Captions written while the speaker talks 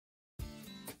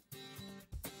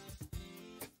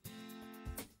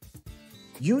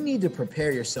You need to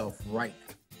prepare yourself right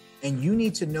now. And you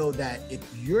need to know that if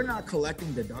you're not collecting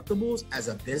deductibles as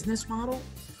a business model,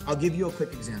 I'll give you a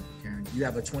quick example, Karen. You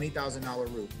have a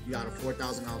 $20,000 roof. You got a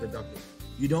 $4,000 deductible.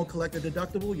 You don't collect a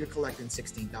deductible, you're collecting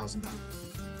 $16,000.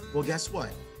 Well, guess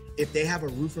what? If they have a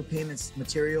roof repayments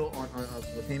material on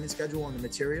a repayment schedule on the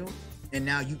material, and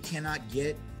now you cannot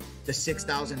get the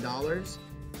 $6,000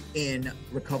 in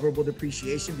recoverable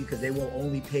depreciation because they will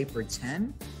only pay for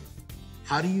 10,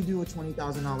 how do you do a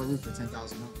 $20,000 roof for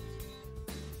 $10,000?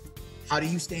 How do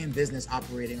you stay in business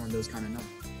operating on those kind of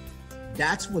numbers?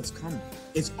 That's what's coming.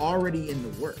 It's already in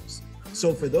the works.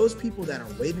 So for those people that are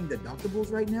waiving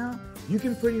deductibles right now, you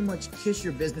can pretty much kiss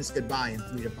your business goodbye in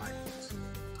 3 to 5 years.